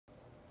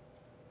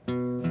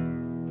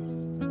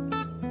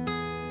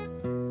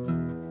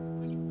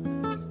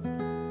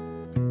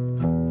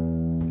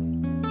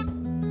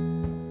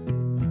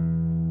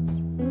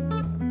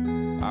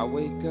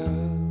wake up,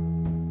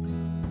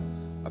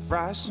 I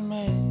fry some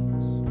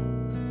eggs,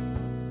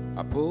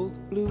 I pull the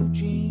blue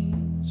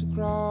jeans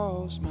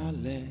across my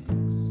legs,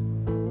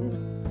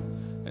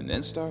 and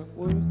then start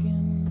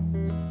working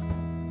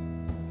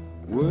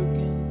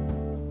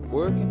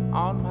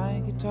on my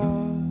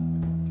guitar.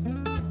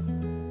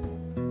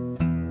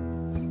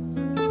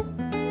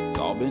 It's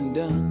all been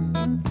done,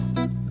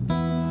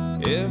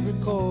 every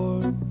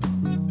chord.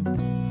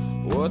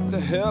 What the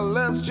hell,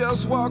 let's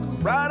just walk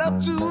right up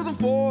to the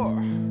floor.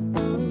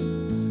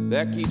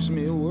 That keeps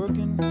me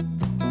working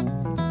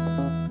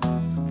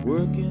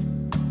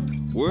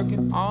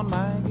on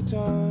my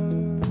guitar.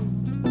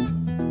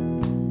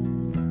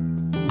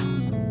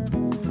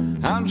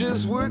 I'm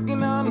just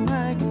working on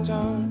my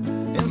guitar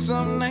in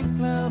some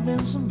nightclub,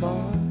 in some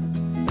bar,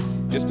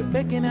 just a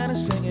picking and a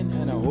singing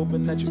and a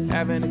hoping that you're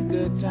having a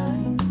good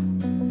time.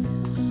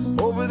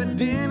 Over the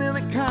din and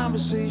the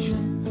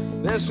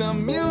conversation, there's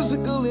some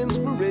musical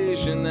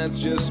inspiration. That's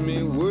just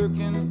me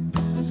working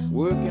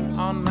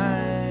on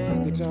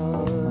my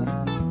guitar.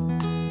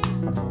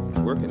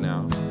 Working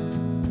now.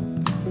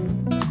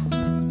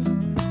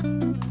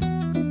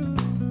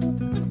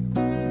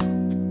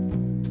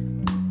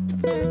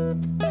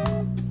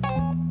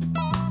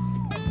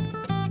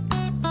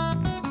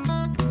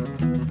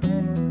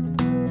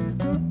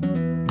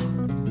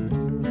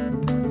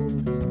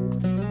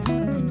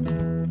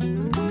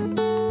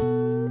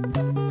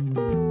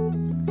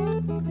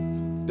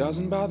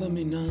 Doesn't bother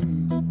me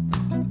none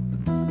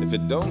if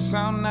it don't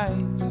sound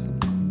nice.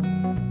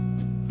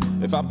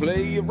 If I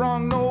play a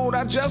wrong note,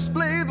 I just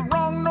play the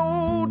wrong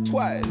note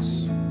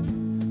twice.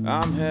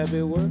 I'm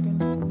happy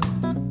working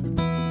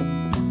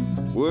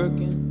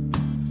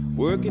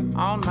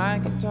on my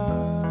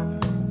guitar.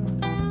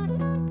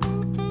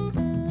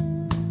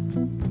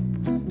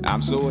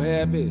 I'm so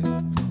happy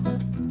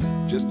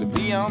just to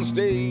be on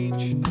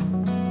stage.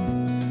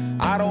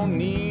 I don't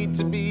need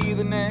to be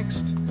the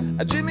next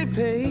Jimmy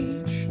Page.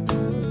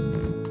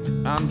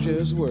 I'm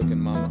just working,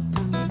 mama.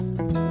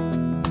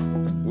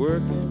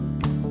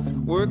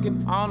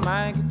 Working on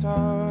my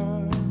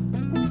guitar.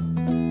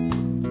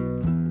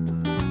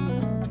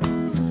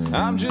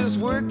 I'm just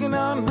working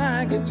on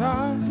my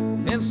guitar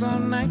in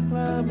some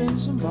nightclub, in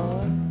some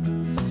bar,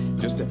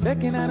 just a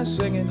picking and a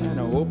singing and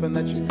a hoping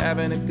that you're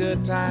having a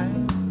good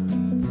time.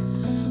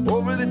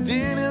 Over the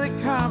din of the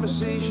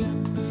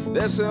conversation,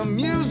 there's some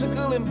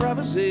musical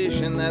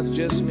improvisation. That's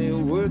just me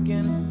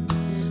working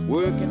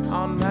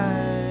on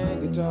my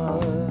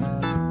guitar.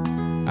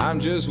 I'm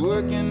just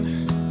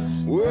working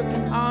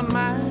on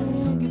my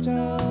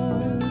guitar.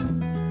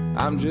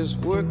 I'm just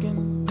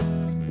working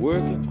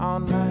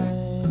on my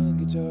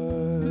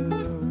guitar.